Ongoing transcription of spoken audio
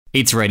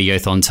It's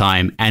Radiothon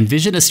time, and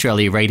Vision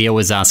Australia Radio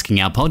is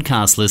asking our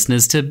podcast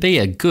listeners to be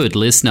a good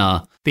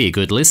listener. Be a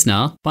good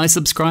listener by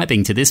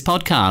subscribing to this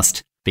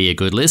podcast. Be a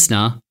good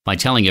listener by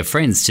telling your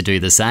friends to do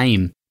the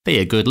same. Be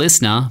a good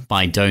listener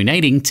by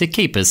donating to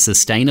keep us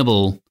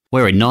sustainable.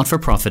 We're a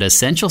not-for-profit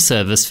essential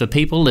service for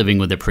people living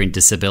with a print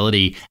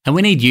disability, and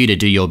we need you to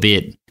do your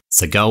bit.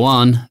 So go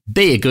on,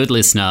 be a good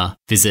listener.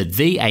 Visit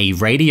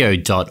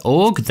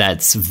varadio.org,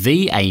 that's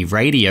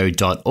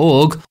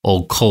varadio.org,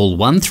 or call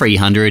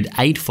 1300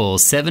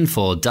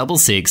 8474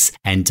 66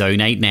 and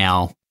donate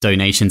now.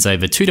 Donations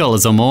over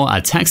 $2 or more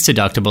are tax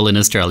deductible in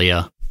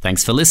Australia.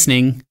 Thanks for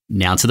listening.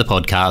 Now to the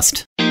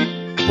podcast.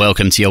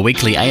 Welcome to your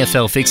weekly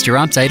AFL fixture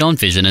update on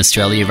Vision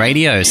Australia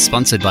Radio,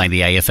 sponsored by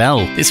the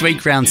AFL. This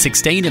week, round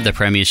 16 of the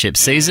Premiership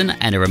season,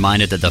 and a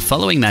reminder that the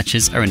following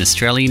matches are in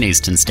Australian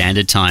Eastern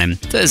Standard Time.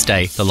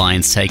 Thursday, the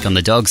Lions take on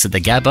the Dogs at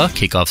the Gabba,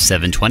 kick-off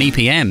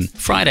 7:20pm.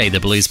 Friday, the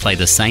Blues play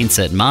the Saints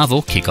at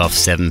Marvel, kick-off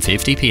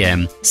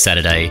 7:50pm.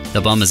 Saturday, the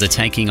Bombers are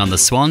taking on the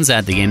Swans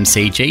at the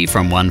MCG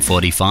from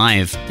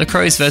 1:45. The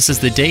Crows versus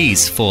the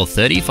D's,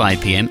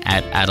 4:35pm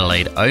at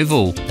Adelaide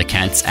Oval. The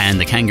Cats and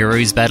the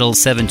Kangaroos battle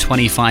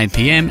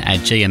 7:25pm at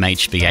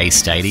GMHBA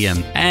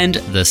Stadium, and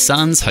the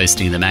Suns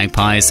hosting the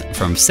Magpies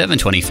from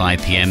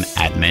 7:25pm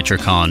at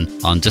Metricon.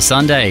 On to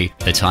Sunday,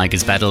 the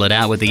Tigers battle it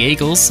out with the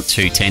Eagles,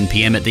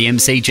 2:10pm at the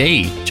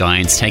MCG.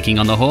 Giants taking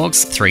on the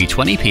Hawks,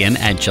 3:20pm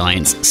at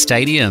Giants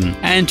Stadium.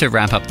 And to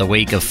wrap up the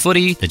week of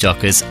footy, the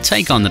Dockers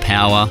take on the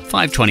Power,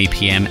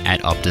 5:20pm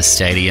at Optus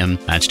Stadium.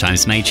 Match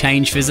times may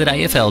change. Visit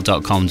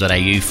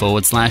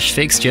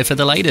afl.com.au/fixture for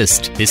the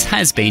latest. This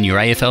has been your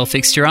AFL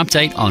fixture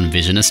update on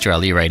Vision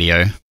Australia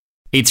Radio.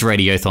 It's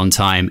Radiothon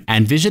time,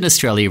 and Vision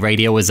Australia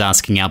Radio is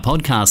asking our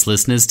podcast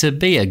listeners to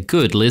be a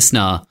good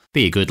listener.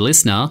 Be a good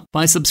listener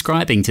by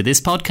subscribing to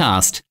this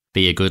podcast.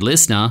 Be a good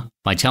listener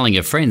by telling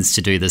your friends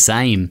to do the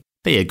same.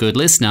 Be a good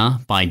listener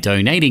by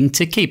donating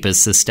to keep us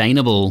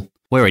sustainable.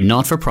 We're a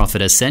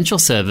not-for-profit essential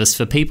service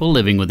for people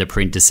living with a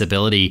print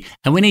disability,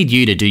 and we need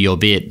you to do your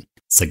bit.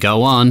 So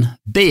go on,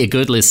 be a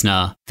good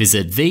listener.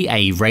 Visit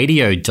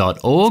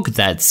varadio.org,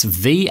 that's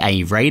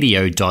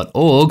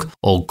varadio.org,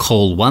 or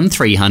call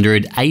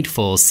 1300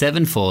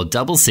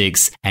 8474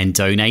 66 and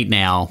donate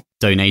now.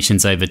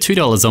 Donations over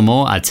 $2 or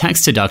more are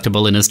tax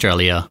deductible in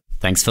Australia.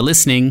 Thanks for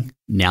listening.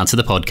 Now to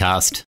the podcast.